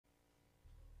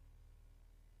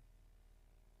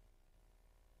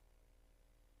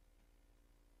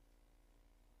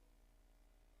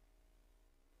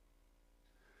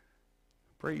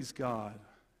Praise God.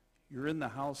 You're in the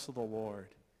house of the Lord.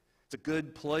 It's a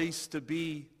good place to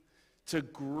be. It's a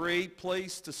great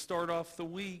place to start off the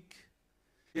week.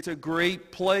 It's a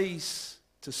great place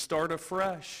to start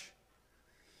afresh.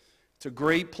 It's a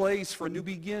great place for a new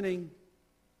beginning.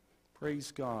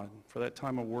 Praise God for that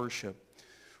time of worship.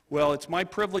 Well, it's my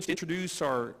privilege to introduce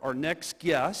our next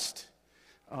guest.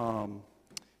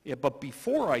 But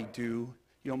before I do,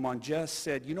 Monjes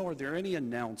said, are there any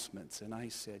announcements? And I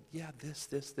said, yeah, this,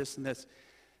 and this. And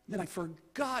then I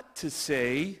forgot to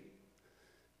say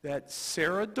that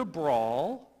Sarah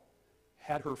DeBrawl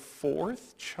had her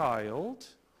fourth child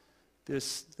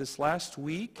this last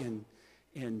week,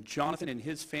 and Jonathan and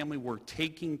his family were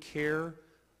taking care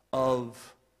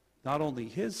of not only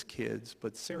his kids,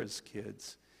 but Sarah's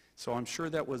kids. So I'm sure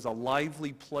that was a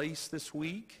lively place this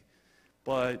week.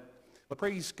 But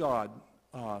praise God.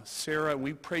 Sarah,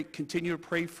 we continue to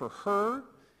pray for her,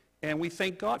 and we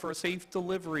thank God for a safe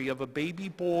delivery of a baby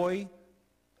boy,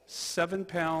 7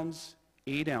 pounds,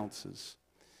 8 ounces.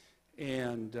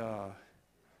 And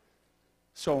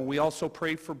so we also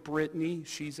pray for Brittany.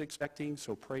 She's expecting,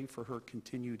 so pray for her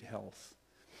continued health.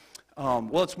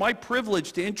 Well, it's my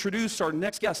privilege to introduce our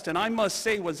next guest, and I must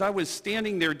say, as I was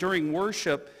standing there during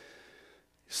worship,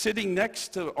 sitting next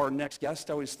to our next guest,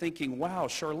 I was thinking, wow,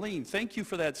 Charlene, thank you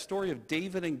for that story of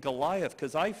David and Goliath,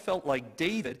 because I felt like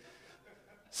David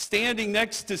standing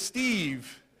next to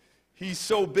Steve. He's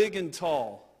so big and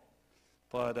tall,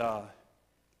 but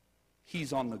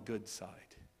he's on the good side.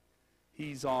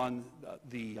 He's on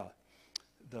the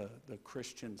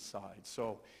Christian side.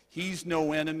 So he's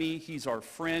no enemy. He's our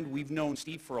friend. We've known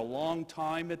Steve for a long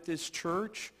time at this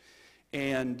church,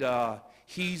 and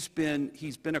he's been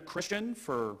a Christian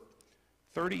for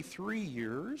 33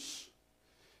 years,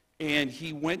 and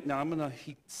he went. Now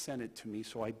he sent it to me,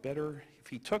 so I better, if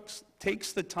he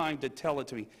takes the time to tell it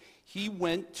to me. He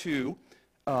went to,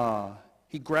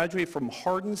 he graduated from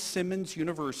Hardin-Simmons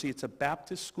University. It's a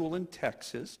Baptist school in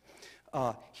Texas.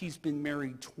 He's been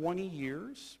married 20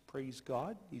 years. Praise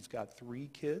God. He's got 3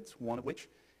 kids, one of which,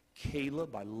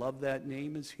 Caleb, I love that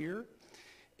name, is here.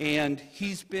 And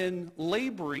he's been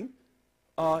laboring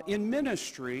in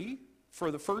ministry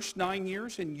for the first 9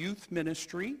 years in youth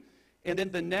ministry, and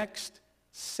then the next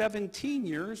 17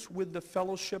 years with the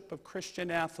Fellowship of Christian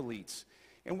Athletes.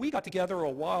 And we got together a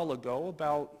while ago,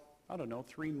 about,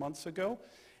 3 months ago,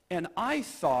 and I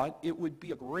thought it would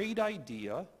be a great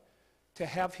idea to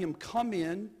have him come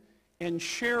in and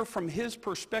share from his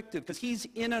perspective, because he's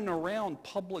in and around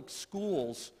public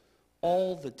schools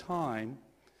all the time,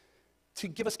 to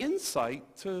give us insight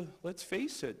to, let's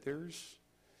face it, there's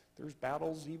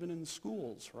battles even in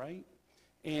schools, right?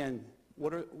 And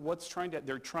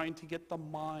they're trying to get the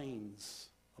minds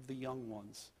of the young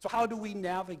ones. So how do we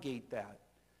navigate that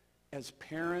as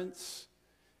parents,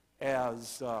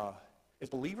 as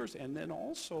believers, and then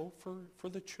also for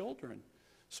the children?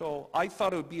 So I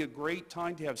thought it would be a great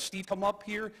time to have Steve come up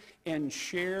here and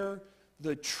share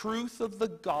the truth of the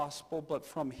gospel, but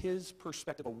from his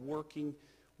perspective of working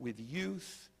with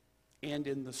youth and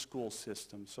in the school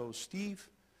system. So Steve,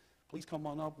 please come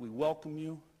on up. We welcome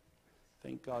you.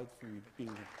 Thank God for you being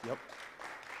here. Yep.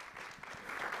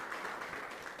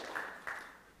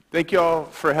 Thank you all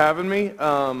for having me.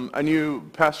 I knew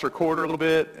Pastor Corder a little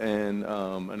bit, and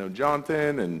I know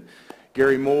Jonathan and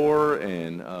Gary Moore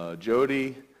and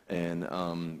Jody, and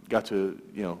got to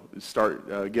start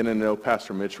getting to know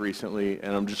Pastor Mitch recently,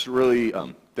 and I'm just really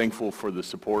thankful for the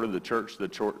support of the church. The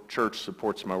church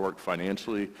supports my work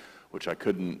financially, which I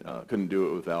couldn't do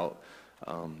it without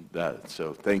that.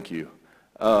 So thank you.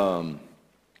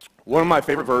 One of my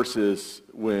favorite verses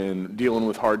when dealing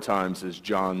with hard times is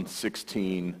John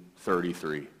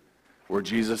 16:33, where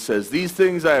Jesus says, "These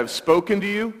things I have spoken to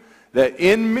you, that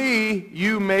in me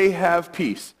you may have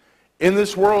peace. In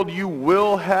this world you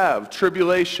will have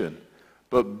tribulation,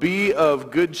 but be of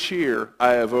good cheer.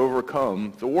 I have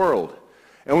overcome the world."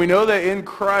 And we know that in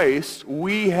Christ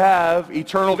we have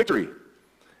eternal victory.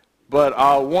 But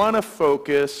I want to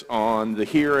focus on the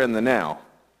here and the now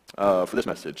for this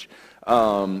message.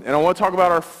 And I want to talk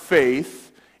about our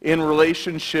faith in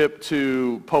relationship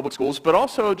to public schools, but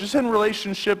also just in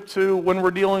relationship to when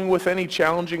we're dealing with any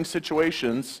challenging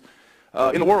situations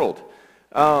in the world.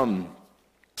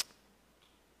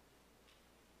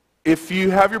 If you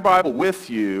have your Bible with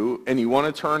you and you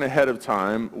want to turn ahead of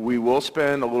time, we will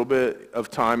spend a little bit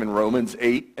of time in Romans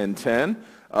 8 and 10.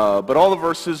 But all the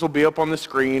verses will be up on the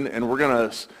screen, and we're going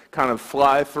to kind of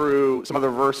fly through some other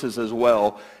verses as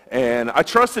well. And I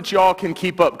trust that y'all can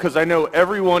keep up, because I know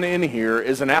everyone in here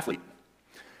is an athlete.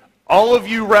 All of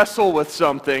you wrestle with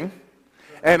something,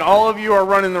 And all of you are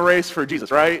running the race for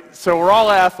Jesus, right? So we're all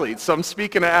athletes. So I'm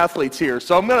speaking to athletes here.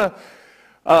 So I'm going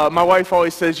to, my wife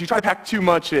always says, you try to pack too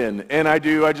much in. And I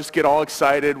do. I just get all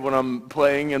excited when I'm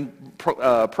playing and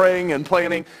praying and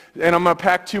planning. And I'm going to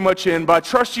pack too much in. But I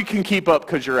trust you can keep up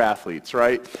because you're athletes,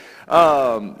 right?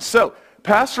 So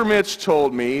Pastor Mitch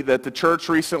told me that the church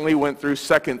recently went through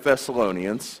 2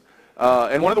 Thessalonians.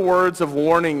 And one of the words of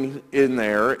warning in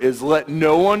there is let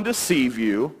no one deceive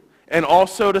you, and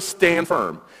also to stand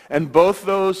firm. And both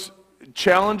those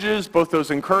challenges, both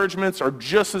those encouragements are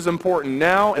just as important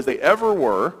now as they ever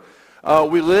were.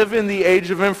 We live in the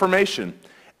age of information.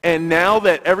 And now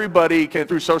that everybody can,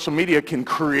 through social media, can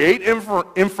create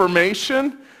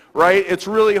information, right, it's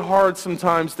really hard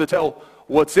sometimes to tell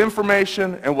what's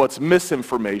information and what's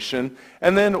misinformation,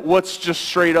 and then what's just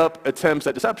straight up attempts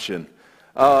at deception.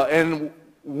 And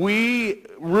we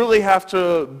really have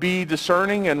to be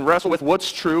discerning and wrestle with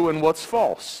what's true and what's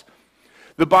false.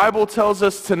 The Bible tells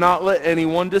us to not let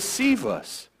anyone deceive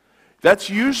us.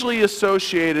 That's usually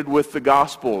associated with the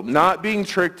gospel, not being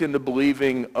tricked into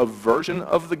believing a version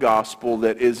of the gospel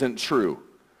that isn't true.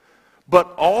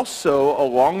 But also,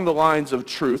 along the lines of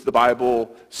truth, the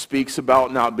Bible speaks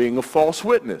about not being a false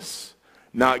witness,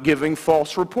 not giving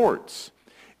false reports.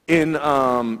 In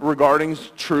regarding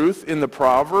truth in the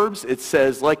Proverbs, it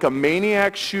says, like a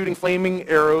maniac shooting flaming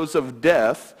arrows of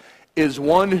death is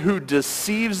one who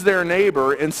deceives their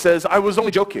neighbor and says, I was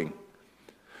only joking.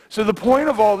 So the point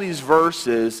of all these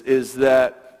verses is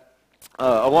that,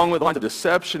 along with the lines of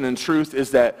deception and truth,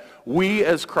 is that we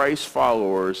as Christ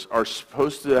followers are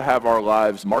supposed to have our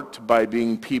lives marked by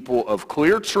being people of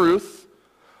clear truth,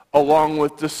 along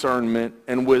with discernment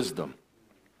and wisdom.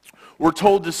 We're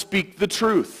told to speak the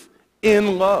truth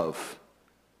in love.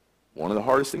 One of the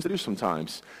hardest things to do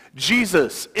sometimes.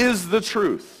 Jesus is the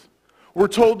truth. We're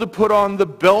told to put on the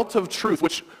belt of truth,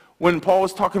 which when Paul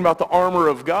was talking about the armor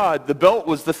of God, the belt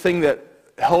was the thing that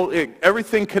held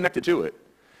everything connected to it.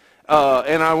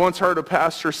 And I once heard a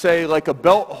pastor say, like a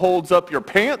belt holds up your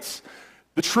pants,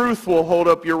 the truth will hold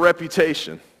up your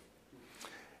reputation.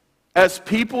 As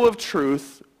people of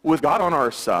truth, with God on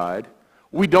our side,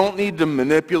 we don't need to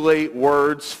manipulate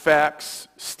words, facts,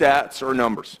 stats, or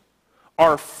numbers.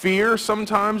 Our fear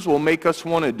sometimes will make us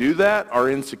want to do that, our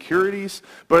insecurities,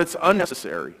 but it's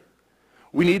unnecessary.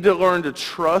 We need to learn to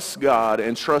trust God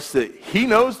and trust that He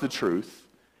knows the truth.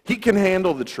 He can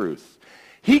handle the truth.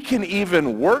 He can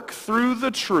even work through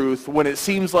the truth when it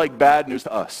seems like bad news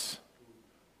to us.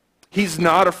 He's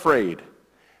not afraid.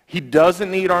 He doesn't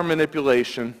need our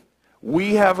manipulation.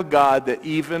 We have a God that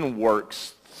even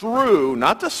works through,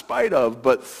 not despite of,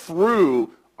 but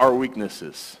through our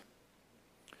weaknesses.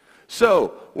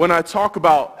 So, when I talk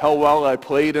about how well I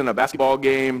played in a basketball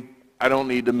game, I don't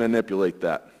need to manipulate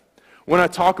that. When I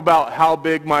talk about how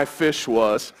big my fish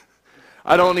was,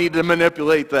 I don't need to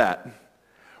manipulate that.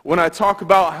 When I talk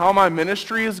about how my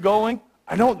ministry is going,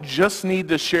 I don't just need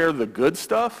to share the good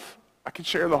stuff. I can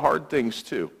share the hard things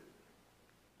too.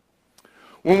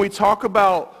 When we talk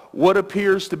about what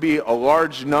appears to be a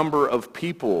large number of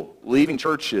people leaving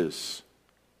churches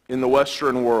in the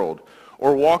Western world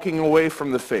or walking away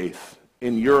from the faith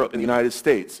in Europe and the United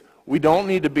States, we don't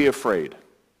need to be afraid.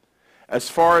 As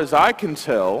far as I can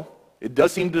tell, it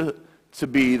does seem to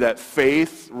be that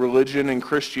faith, religion, and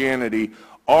Christianity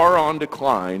are on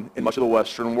decline in much of the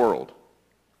Western world.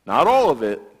 Not all of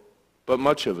it, but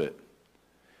much of it.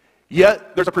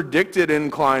 Yet, there's a predicted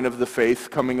incline of the faith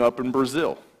coming up in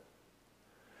Brazil.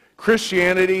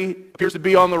 Christianity appears to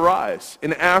be on the rise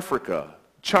in Africa,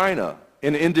 China,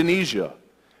 and Indonesia.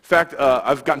 In fact,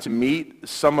 I've gotten to meet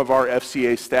some of our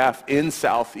FCA staff in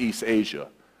Southeast Asia,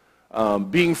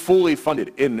 being fully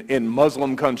funded in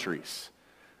Muslim countries.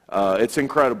 It's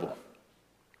incredible.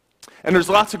 And there's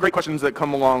lots of great questions that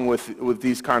come along with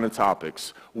these kind of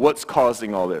topics. What's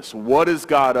causing all this? What is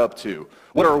God up to?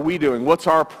 What are we doing? What's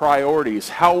our priorities?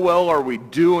 How well are we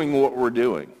doing what we're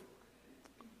doing?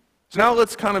 So now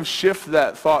let's kind of shift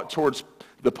that thought towards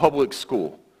the public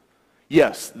school.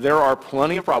 Yes, there are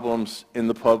plenty of problems in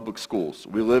the public schools.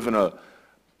 We live in a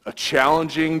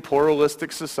challenging,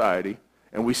 pluralistic society,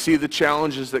 and we see the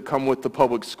challenges that come with the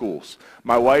public schools.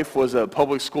 My wife was a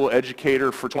public school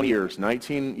educator for 20 years,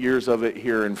 19 years of it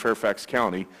here in Fairfax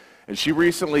County, and she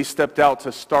recently stepped out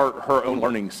to start her own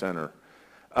learning center.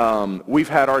 We've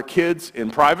had our kids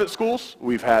in private schools.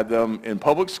 We've had them in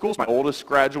public schools. My oldest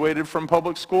graduated from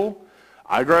public school.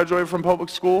 I graduated from public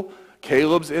school.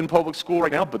 Caleb's in public school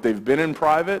right now, but they've been in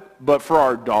private. But for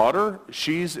our daughter,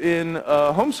 she's in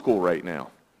homeschool right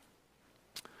now.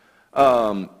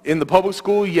 In the public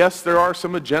school, yes, there are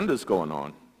some agendas going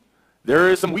on. There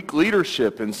is some weak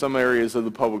leadership in some areas of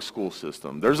the public school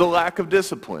system. There's a lack of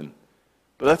discipline.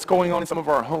 But that's going on in some of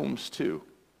our homes too.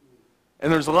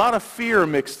 And there's a lot of fear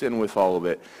mixed in with all of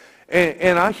it.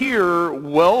 And I hear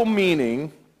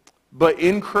well-meaning but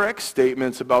incorrect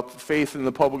statements about the faith in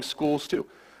the public schools too.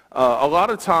 A lot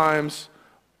of times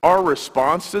our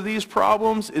response to these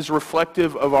problems is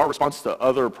reflective of our response to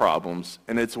other problems,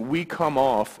 and it's we come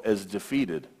off as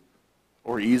defeated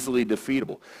or easily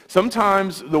defeatable.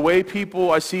 Sometimes the way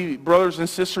I see brothers and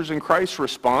sisters in Christ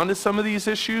respond to some of these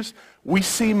issues, we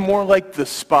seem more like the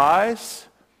spies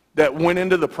that went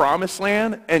into the promised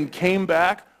land and came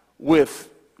back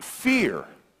with fear.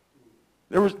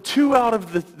 There was 2 out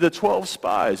of the 12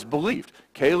 spies believed,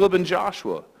 Caleb and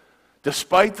Joshua.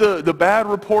 Despite the bad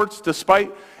reports,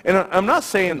 and I'm not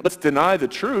saying let's deny the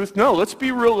truth. No, let's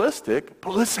be realistic,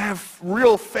 but let's have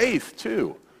real faith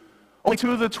too. Only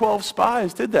 2 of the 12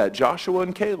 spies did that, Joshua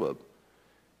and Caleb.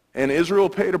 And Israel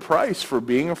paid a price for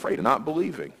being afraid and not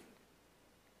believing.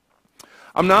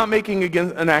 I'm not making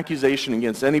an accusation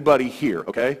against anybody here,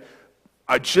 okay?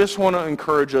 I just want to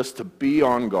encourage us to be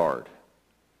on guard.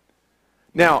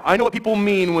 Now, I know what people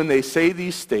mean when they say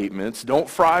these statements. Don't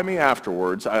fry me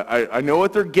afterwards. I know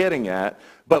what they're getting at.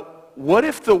 But what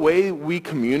if the way we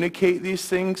communicate these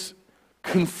things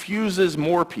confuses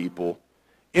more people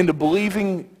into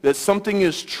believing that something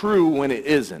is true when it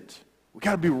isn't? We've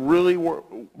got to be really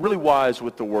wise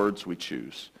with the words we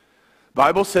choose. The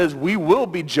Bible says we will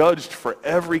be judged for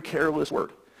every careless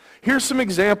word. Here's some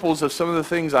examples of some of the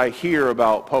things I hear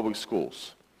about public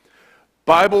schools.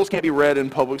 Bibles can't be read in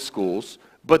public schools,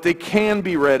 but they can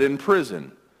be read in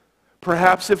prison.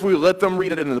 Perhaps if we let them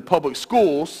read it in the public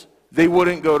schools, they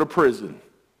wouldn't go to prison.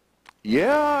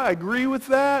 Yeah, I agree with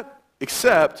that,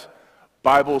 except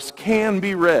Bibles can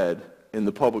be read in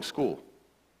the public school.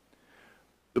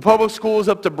 The public school is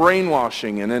up to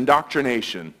brainwashing and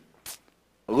indoctrination.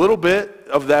 A little bit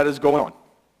of that is going on.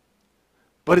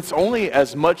 But it's only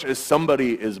as much as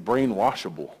somebody is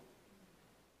brainwashable.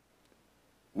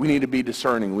 We need to be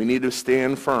discerning. We need to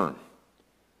stand firm.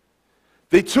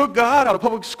 They took God out of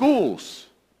public schools.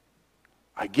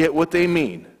 I get what they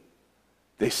mean.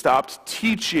 They stopped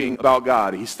teaching about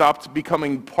God. He stopped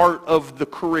becoming part of the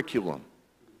curriculum.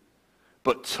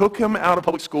 But took him out of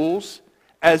public schools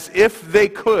as if they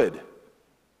could.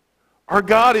 Our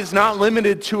God is not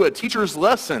limited to a teacher's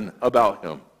lesson about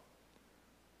him.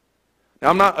 Now,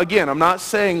 I'm not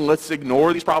saying let's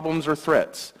ignore these problems or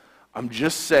threats. I'm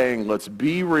just saying let's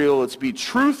be real, let's be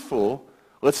truthful,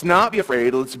 let's not be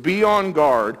afraid, let's be on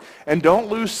guard, and don't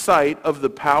lose sight of the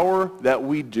power that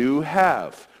we do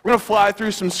have. We're going to fly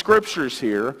through some scriptures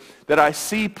here that I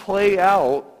see play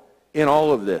out in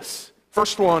all of this.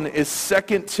 First one is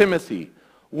 2 Timothy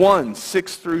 1,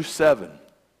 6 through 7.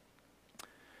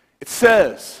 It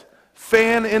says,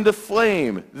 "Fan into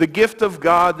flame the gift of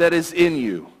God that is in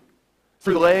you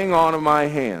through laying on of my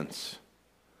hands."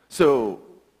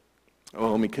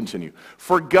 Let me continue.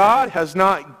 "For God has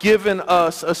not given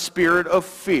us a spirit of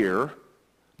fear,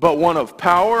 but one of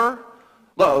power,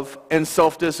 love, and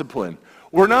self-discipline."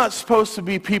 We're not supposed to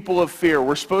be people of fear.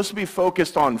 We're supposed to be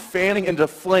focused on fanning into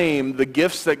flame the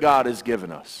gifts that God has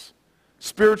given us.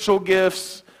 Spiritual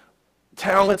gifts,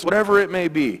 talents, whatever it may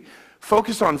be.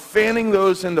 Focus on fanning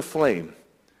those into flame.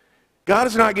 God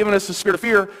has not given us a spirit of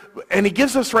fear, and he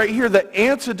gives us right here the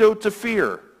antidote to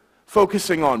fear,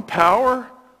 focusing on power,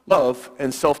 love,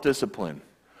 and self-discipline.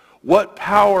 What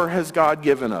power has God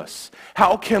given us?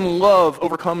 How can love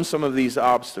overcome some of these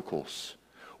obstacles?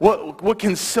 What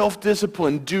can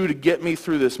self-discipline do to get me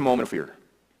through this moment of fear?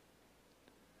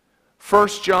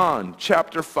 1 John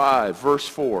chapter 5, verse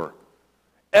 4.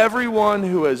 "Everyone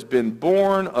who has been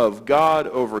born of God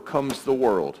overcomes the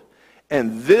world.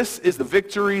 And this is the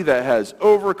victory that has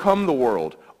overcome the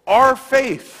world, our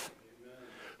faith.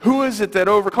 Who is it that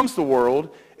overcomes the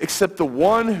world except the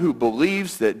one who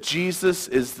believes that Jesus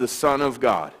is the Son of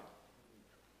God?"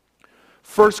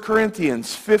 1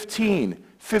 Corinthians 15,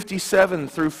 57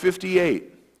 through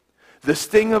 58. "The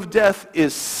sting of death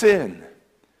is sin,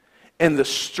 and the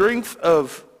strength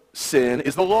of sin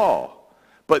is the law.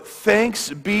 But thanks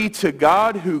be to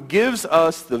God who gives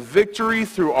us the victory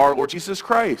through our Lord Jesus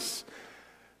Christ.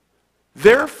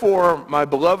 Therefore, my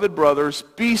beloved brothers,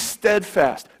 be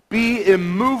steadfast, be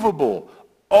immovable,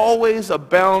 always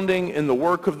abounding in the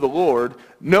work of the Lord,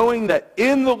 knowing that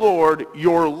in the Lord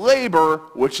your labor,"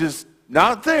 which is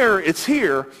not there, it's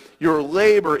here, "your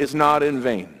labor is not in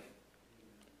vain."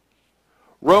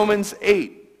 Romans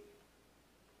 8,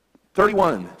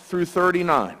 31 through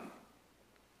 39.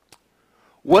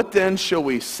 "What then shall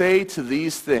we say to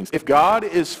these things? If God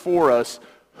is for us,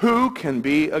 who can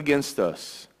be against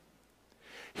us?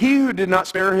 He who did not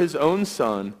spare his own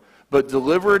son, but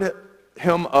delivered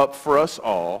him up for us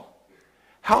all,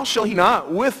 how shall he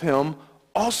not with him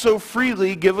also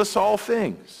freely give us all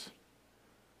things?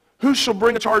 Who shall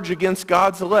bring a charge against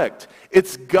God's elect?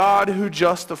 It's God who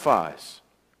justifies.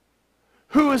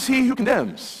 Who is he who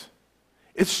condemns?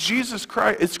 It's Jesus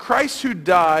Christ. It's Christ who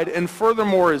died and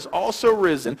furthermore is also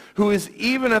risen, who is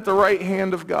even at the right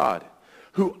hand of God,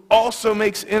 who also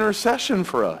makes intercession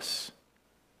for us.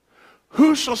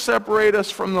 Who shall separate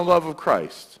us from the love of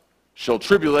Christ? Shall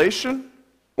tribulation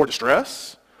or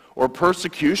distress or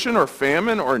persecution or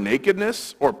famine or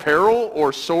nakedness or peril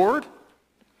or sword?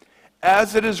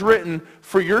 As it is written,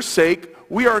 for your sake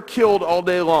we are killed all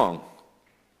day long.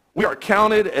 We are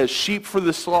counted as sheep for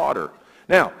the slaughter.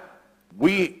 Now,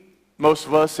 most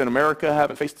of us in America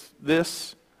haven't faced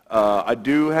this. I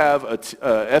do have a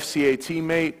FCA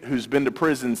teammate who's been to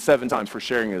prison 7 times for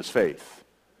sharing his faith.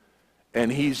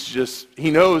 And he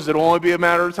knows it'll only be a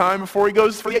matter of time before he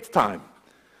goes for the 8th time.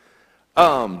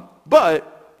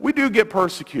 But we do get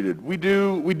persecuted. We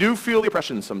do feel the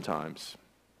oppression sometimes.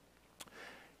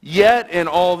 Yet in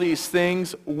all these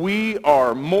things, we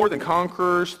are more than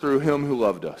conquerors through him who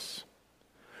loved us.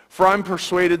 For I'm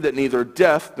persuaded that neither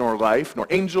death, nor life, nor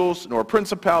angels, nor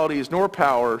principalities, nor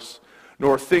powers,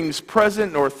 nor things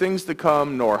present, nor things to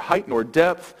come, nor height, nor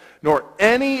depth, nor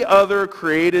any other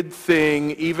created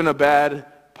thing, even a bad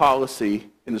policy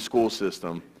in the school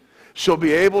system, shall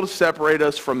be able to separate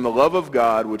us from the love of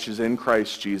God which is in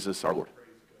Christ Jesus our Lord.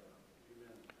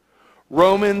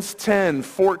 Romans 10,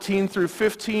 14 through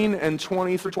 15 and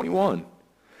 20 through 21.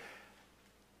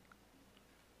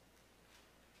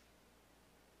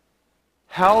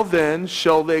 How then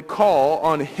shall they call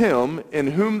on him in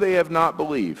whom they have not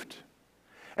believed?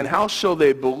 And how shall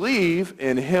they believe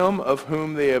in him of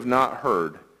whom they have not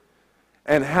heard?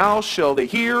 And how shall they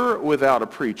hear without a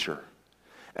preacher?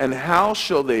 And how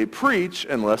shall they preach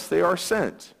unless they are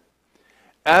sent?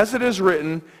 As it is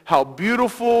written, how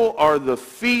beautiful are the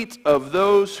feet of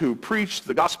those who preach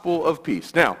the gospel of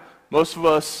peace. Now, most of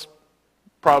us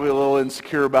probably a little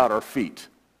insecure about our feet,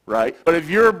 right? But if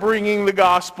you're bringing the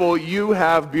gospel, you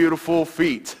have beautiful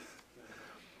feet.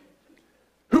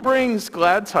 Who brings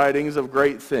glad tidings of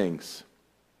great things?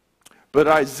 But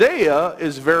Isaiah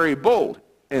is very bold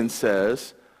and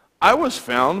says, I was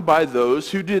found by those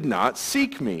who did not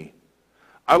seek me.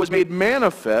 I was made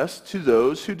manifest to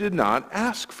those who did not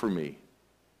ask for me.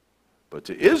 But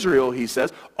to Israel, he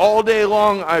says, all day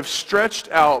long I've stretched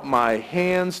out my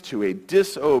hands to a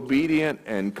disobedient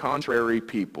and contrary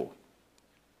people.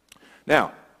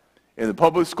 Now, in the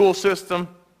public school system,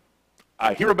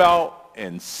 I hear about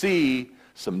and see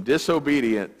some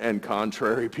disobedient and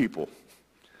contrary people.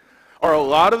 Are a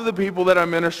lot of the people that I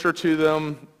minister to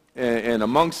them and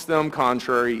amongst them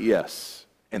contrary? Yes.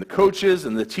 And the coaches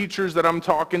and the teachers that I'm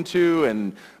talking to,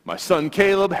 and my son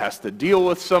Caleb has to deal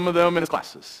with some of them in his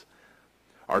classes.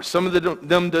 Are some of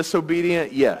them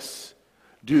disobedient? Yes.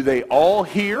 Do they all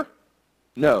hear?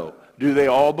 No. Do they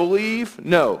all believe?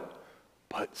 No.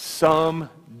 But some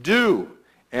do.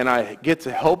 And I get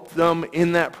to help them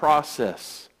in that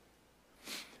process.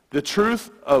 The truth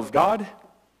of God,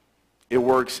 it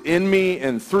works in me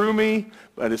and through me,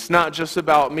 but it's not just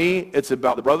about me. It's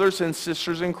about the brothers and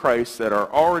sisters in Christ that are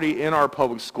already in our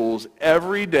public schools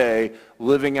every day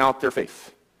living out their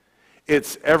faith.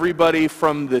 It's everybody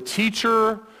from the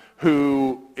teacher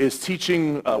who is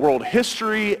teaching world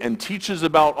history and teaches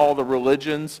about all the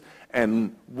religions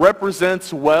and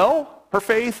represents well her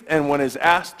faith, and when is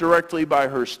asked directly by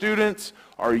her students,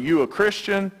 are you a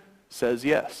Christian? Says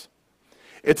yes.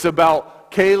 It's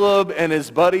about Caleb and his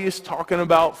buddies talking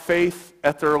about faith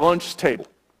at their lunch table,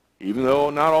 even though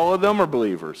not all of them are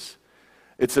believers.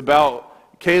 It's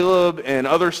about Caleb and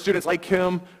other students like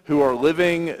him who are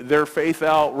living their faith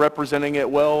out, representing it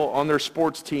well on their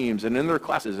sports teams and in their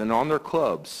classes and on their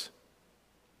clubs.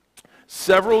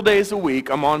 Several days a week,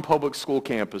 I'm on public school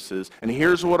campuses, and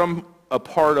here's what I'm a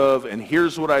part of, and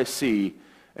here's what I see,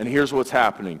 and here's what's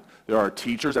happening. There are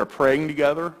teachers that are praying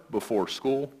together before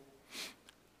school.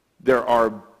 There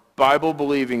are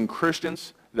Bible-believing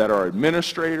Christians that are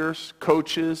administrators,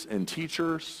 coaches, and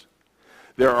teachers.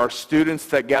 There are students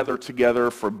that gather together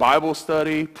for Bible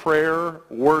study, prayer,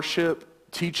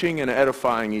 worship, teaching, and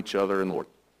edifying each other in the Lord.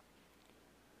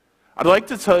 I'd like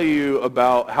to tell you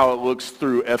about how it looks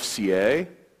through FCA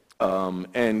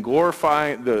and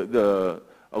glorifying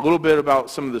a little bit about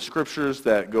some of the scriptures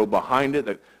that go behind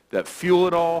it, that fuel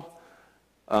it all.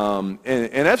 And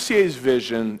FCA's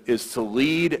vision is to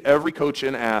lead every coach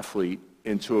and athlete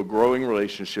into a growing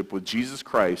relationship with Jesus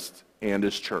Christ and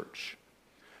his church.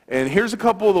 And here's a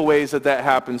couple of the ways that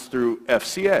happens through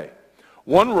FCA.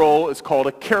 One role is called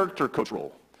a character coach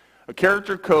role. A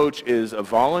character coach is a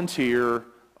volunteer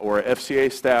or a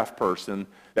FCA staff person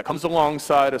that comes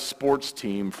alongside a sports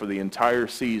team for the entire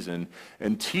season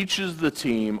and teaches the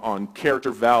team on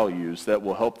character values that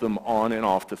will help them on and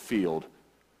off the field,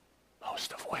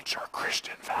 most of which are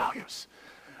Christian values.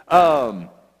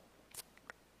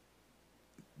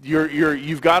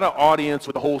 You've got an audience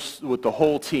with the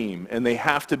whole team, and they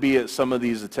have to be at some of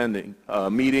these attending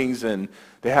meetings, and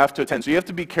they have to attend. So you have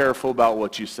to be careful about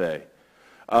what you say.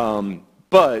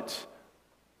 But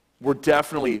we're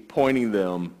definitely pointing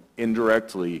them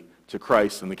indirectly to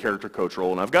Christ in the character coach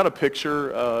role. And I've got a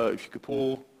picture, if you could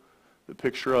pull the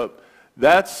picture up.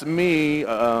 That's me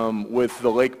with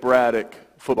the Lake Braddock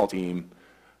football team.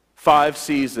 5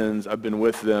 seasons I've been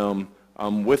with them.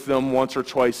 I'm with them once or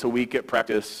twice a week at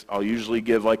practice. I'll usually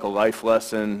give like a life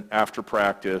lesson after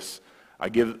practice. I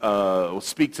will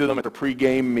speak to them at the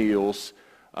pregame meals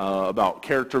about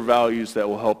character values that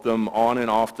will help them on and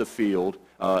off the field.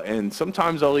 And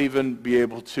sometimes I'll even be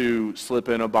able to slip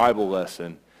in a Bible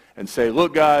lesson and say,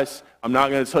 look guys, I'm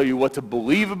not going to tell you what to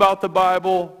believe about the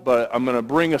Bible, but I'm going to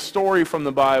bring a story from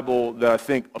the Bible that I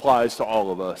think applies to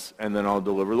all of us, and then I'll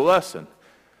deliver the lesson.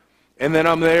 And then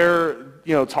I'm there,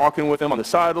 talking with them on the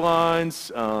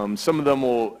sidelines. Some of them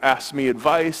will ask me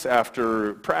advice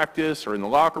after practice or in the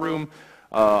locker room.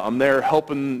 I'm there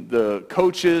helping the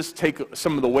coaches take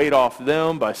some of the weight off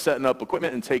them by setting up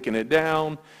equipment and taking it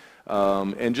down,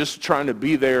 and just trying to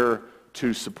be there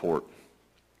to support.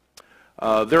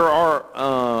 There are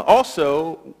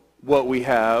also what we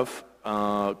have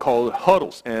called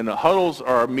huddles, and huddles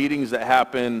are meetings that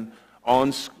happen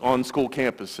on school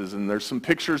campuses, and there's some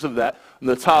pictures of that. On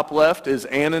the top left is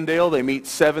Annandale. They meet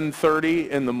 7:30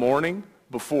 in the morning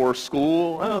before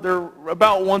school. They're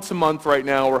about once a month right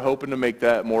now. We're hoping to make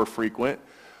that more frequent.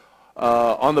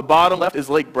 On the bottom left is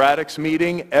Lake Braddock's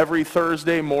meeting every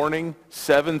Thursday morning,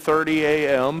 7:30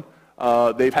 a.m.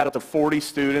 They've had up to 40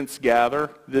 students gather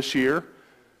this year,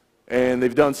 and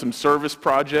they've done some service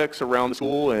projects around the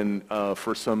school and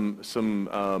for some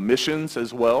missions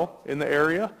as well in the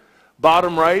area.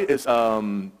 Bottom right is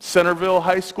Centerville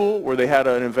High School, where they had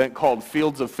an event called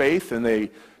Fields of Faith, and they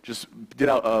just did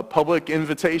out a public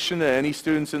invitation to any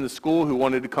students in the school who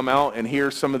wanted to come out and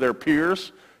hear some of their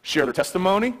peers share their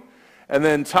testimony. And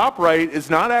then top right is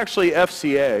not actually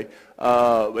FCA.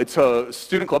 It's a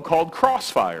student club called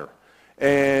Crossfire.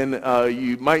 And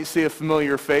you might see a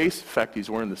familiar face. In fact, he's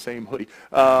wearing the same hoodie.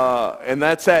 And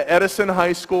that's at Edison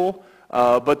High School.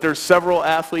 But there's several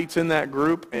athletes in that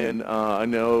group, and I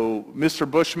know Mr.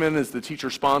 Bushman is the teacher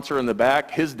sponsor in the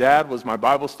back. His dad was my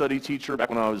Bible study teacher back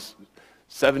when I was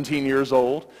 17 years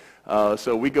old,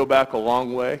 so we go back a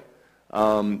long way.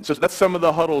 So that's some of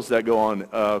the huddles that go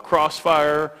on.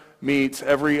 Crossfire meets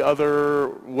every other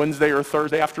Wednesday or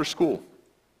Thursday after school.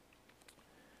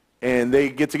 And they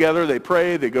get together, they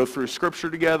pray, they go through Scripture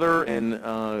together,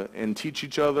 and teach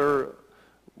each other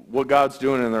what God's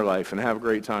doing in their life and have a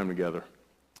great time together.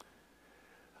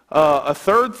 A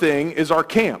third thing is our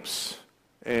camps.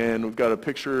 And we've got a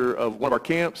picture of one of our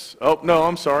camps. Oh, no,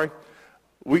 I'm sorry.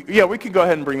 We can go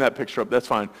ahead and bring that picture up. That's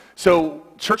fine. So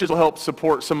churches will help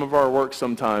support some of our work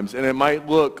sometimes. And it might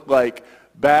look like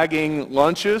bagging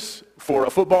lunches for a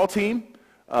football team,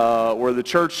 where the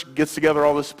church gets together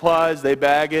all the supplies, they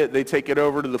bag it, they take it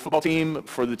over to the football team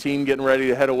for the team getting ready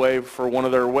to head away for one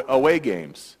of their away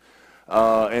games.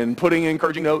 And putting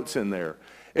encouraging notes in there.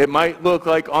 It might look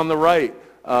like on the right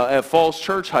at Falls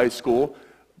Church High School,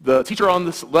 the teacher on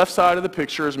the left side of the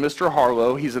picture is Mr.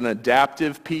 Harlow. He's an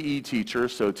adaptive PE teacher,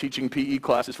 so teaching PE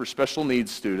classes for special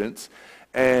needs students.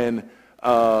 And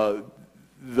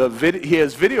he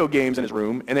has video games in his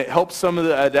room, and it helps some of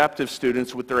the adaptive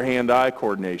students with their hand-eye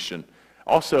coordination.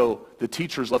 Also, the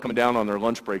teachers love coming down on their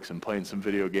lunch breaks and playing some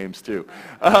video games too.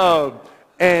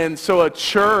 And so a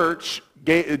church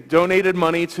donated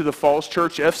money to the Falls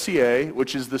Church FCA,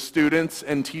 which is the students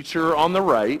and teacher on the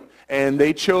right, and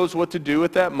they chose what to do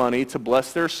with that money to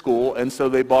bless their school, and so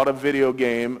they bought a video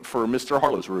game for Mr.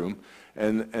 Harlow's room,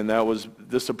 and that was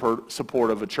the support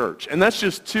of a church. And that's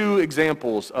just 2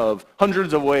 examples of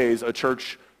hundreds of ways a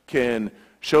church can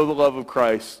show the love of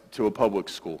Christ to a public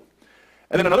school.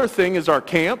 And then another thing is our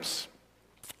camps.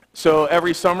 So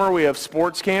every summer we have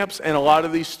sports camps, and a lot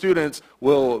of these students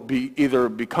will either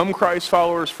become Christ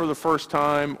followers for the first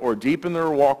time or deepen their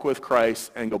walk with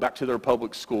Christ and go back to their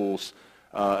public schools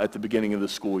at the beginning of the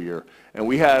school year. And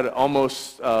we had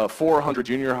almost 400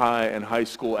 junior high and high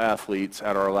school athletes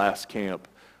at our last camp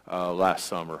last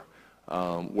summer.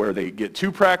 where they get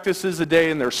 2 practices a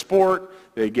day in their sport.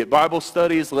 They get Bible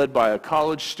studies led by a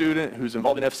college student who's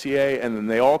involved in FCA, and then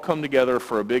they all come together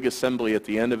for a big assembly at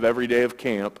the end of every day of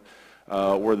camp,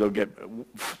 where they'll get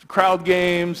crowd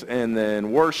games and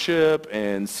then worship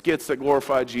and skits that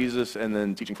glorify Jesus and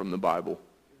then teaching from the Bible.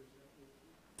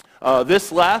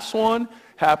 This last one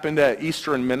happened at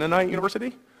Eastern Mennonite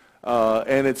University,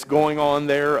 and it's going on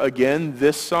there again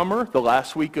this summer, the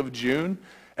last week of June.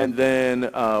 And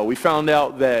then we found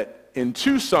out that in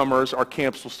 2 summers, our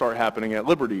camps will start happening at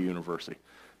Liberty University.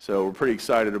 So we're pretty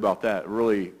excited about that.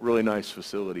 Really, really nice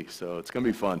facility. So it's going to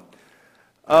be fun.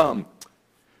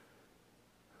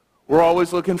 We're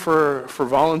always looking for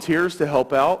volunteers to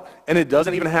help out, and it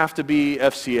doesn't even have to be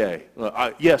FCA.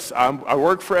 Yes, I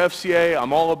work for FCA.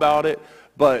 I'm all about it.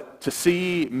 But to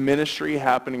see ministry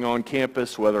happening on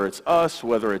campus, whether it's us,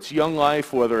 whether it's Young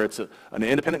Life, whether it's an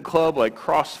independent club like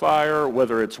Crossfire,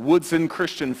 whether it's Woodson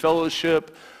Christian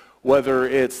Fellowship, whether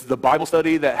it's the Bible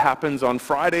study that happens on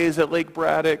Fridays at Lake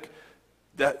Braddock,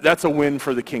 that's a win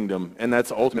for the kingdom, and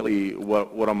that's ultimately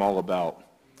what I'm all about.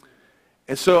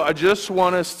 And so I just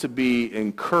want us to be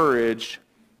encouraged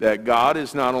that God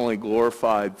is not only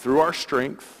glorified through our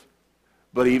strength,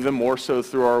 but even more so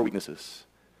through our weaknesses.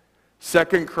 2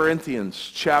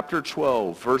 Corinthians chapter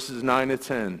 12, verses 9 to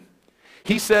 10.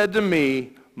 He said to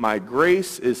me, "My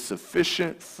grace is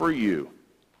sufficient for you,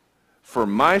 for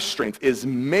my strength is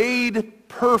made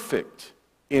perfect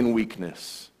in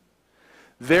weakness.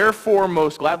 Therefore,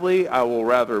 most gladly, I will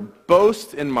rather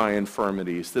boast in my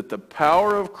infirmities, that the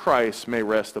power of Christ may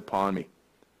rest upon me.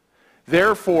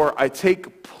 Therefore, I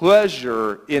take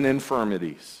pleasure in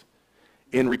infirmities,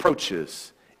 in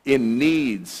reproaches, in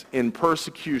needs, in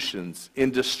persecutions,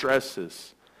 in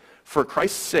distresses, for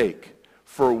Christ's sake.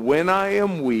 For when I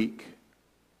am weak,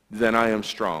 then I am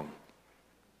strong."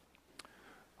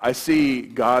 I see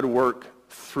God work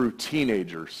through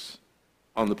teenagers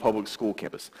on the public school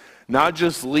campus. Not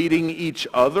just leading each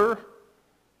other,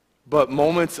 but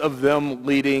moments of them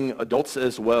leading adults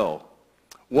as well.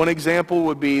 One example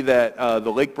would be that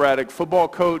the Lake Braddock football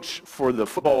coach for the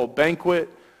football banquet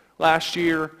last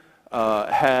year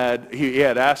he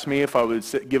had asked me if I would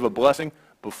give a blessing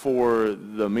before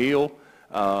the meal,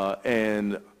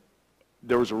 and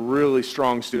there was a really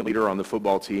strong student leader on the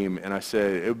football team, and I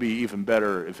said it would be even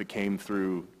better if it came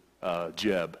through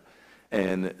Jeb.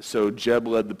 And so Jeb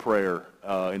led the prayer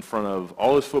in front of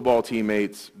all his football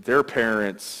teammates, their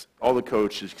parents, all the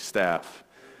coaches, staff.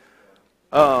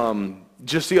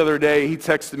 Just the other day, he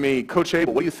texted me, "Coach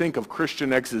Abel, what do you think of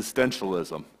Christian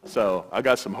existentialism?" So I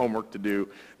got some homework to do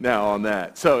now on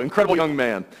that. So incredible young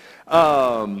man.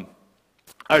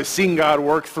 I've seen God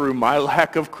work through my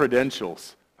lack of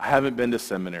credentials. I haven't been to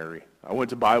seminary. I went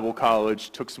to Bible college,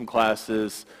 took some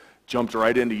classes, jumped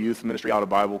right into youth ministry out of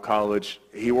Bible college.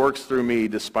 He works through me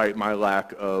despite my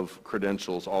lack of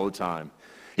credentials all the time.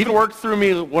 He even worked through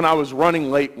me when I was running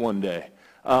late one day.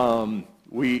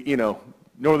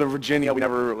 Northern Virginia, we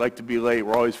never like to be late.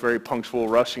 We're always very punctual,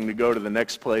 rushing to go to the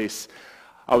next place.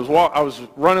 I was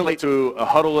running late to a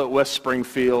huddle at West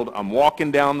Springfield. I'm walking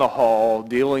down the hall,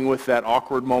 dealing with that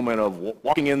awkward moment of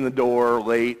walking in the door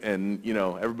late, and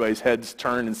everybody's heads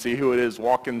turn and see who it is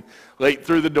walking late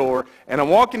through the door. And I'm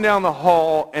walking down the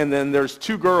hall, and then there's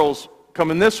 2 girls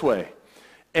coming this way,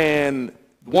 and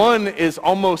one is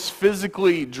almost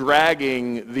physically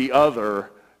dragging the other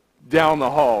down the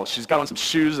hall. She's got on some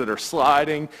shoes that are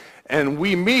sliding, and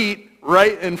we meet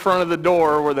right in front of the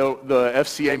door where the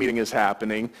FCA meeting is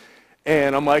happening.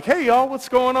 And I'm like, "Hey, y'all, what's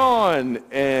going on?"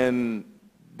 And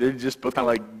they're just both kind of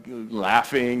like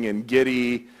laughing and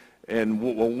giddy. And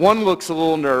one looks a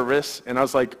little nervous. And I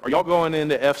was like, "Are y'all going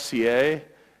into FCA?"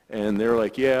 And they're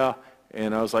like, "Yeah."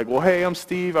 And I was like, "Well, hey, I'm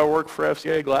Steve. I work for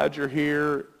FCA. Glad you're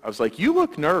here." I was like, "You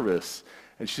look nervous."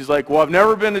 And she's like, "Well, I've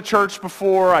never been to church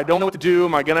before. I don't know what to do.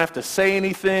 Am I going to have to say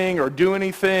anything or do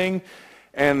anything?"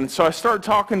 And so I started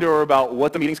talking to her about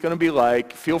what the meeting's going to be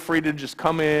like. Feel free to just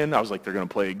come in. I was like, they're going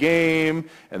to play a game,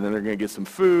 and then they're going to get some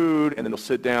food, and then they'll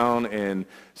sit down, and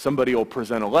somebody will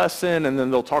present a lesson, and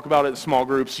then they'll talk about it in small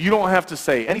groups. You don't have to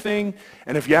say anything,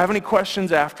 and if you have any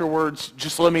questions afterwards,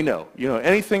 just let me know,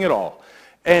 anything at all.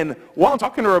 And while I'm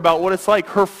talking to her about what it's like,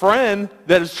 her friend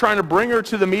that is trying to bring her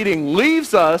to the meeting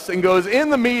leaves us and goes in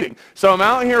the meeting. So I'm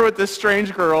out here with this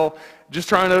strange girl, just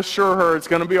trying to assure her it's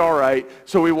going to be all right.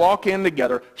 So we walk in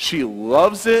together. She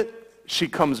loves it. She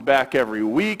comes back every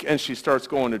week, and she starts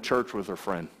going to church with her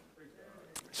friend.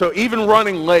 So even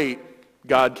running late,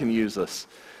 God can use us.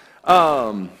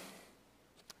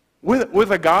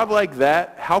 With a God like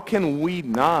that, how can we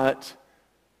not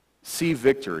see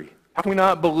victory? How can we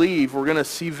not believe we're going to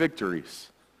see victories?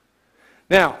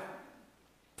 Now,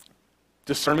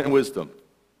 discernment and wisdom.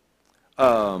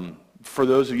 For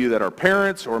those of you that are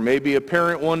parents or maybe a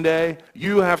parent one day,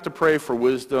 you have to pray for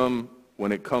wisdom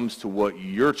when it comes to what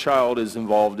your child is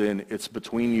involved in. It's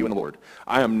between you and the Lord.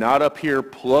 I am not up here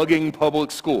plugging public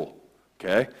school,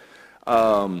 okay?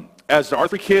 As the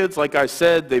Arthur kids, like I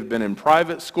said, they've been in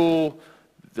private school.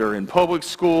 They're in public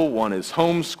school. One is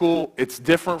homeschool. It's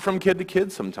different from kid to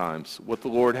kid sometimes, what the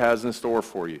Lord has in store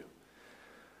for you.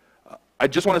 I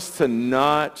just want us to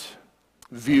not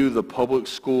view the public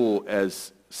school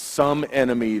as some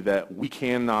enemy that we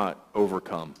cannot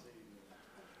overcome.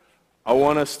 I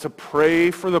want us to pray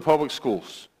for the public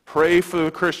schools, pray for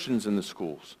the Christians in the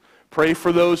schools, pray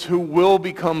for those who will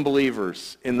become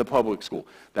believers in the public school.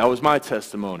 That was my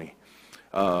testimony.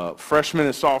 Freshman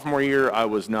and sophomore year, I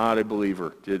was not a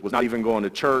believer. Was not even going to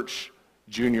church.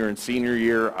 Junior and senior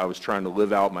year, I was trying to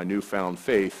live out my newfound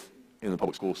faith in the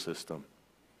public school system.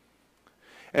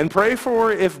 And pray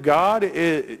for if God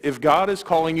is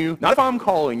calling you, not if I'm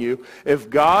calling you, if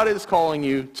God is calling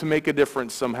you to make a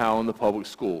difference somehow in the public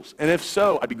schools. And if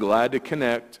so, I'd be glad to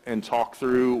connect and talk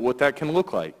through what that can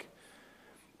look like.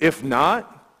 If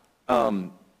not,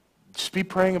 just be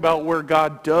praying about where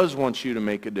God does want you to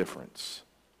make a difference.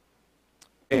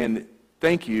 And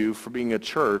thank you for being a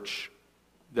church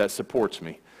that supports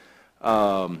me.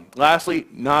 Lastly,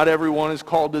 not everyone is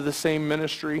called to the same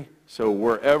ministry. So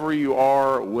wherever you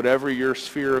are, whatever your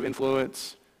sphere of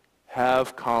influence,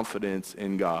 have confidence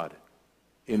in God,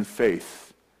 in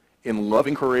faith, in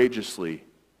loving courageously,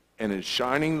 and in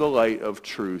shining the light of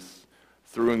truth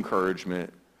through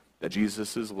encouragement that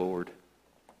Jesus is Lord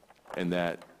and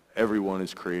that everyone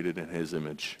is created in his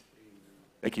image.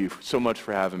 Thank you so much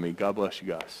for having me. God bless you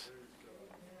guys.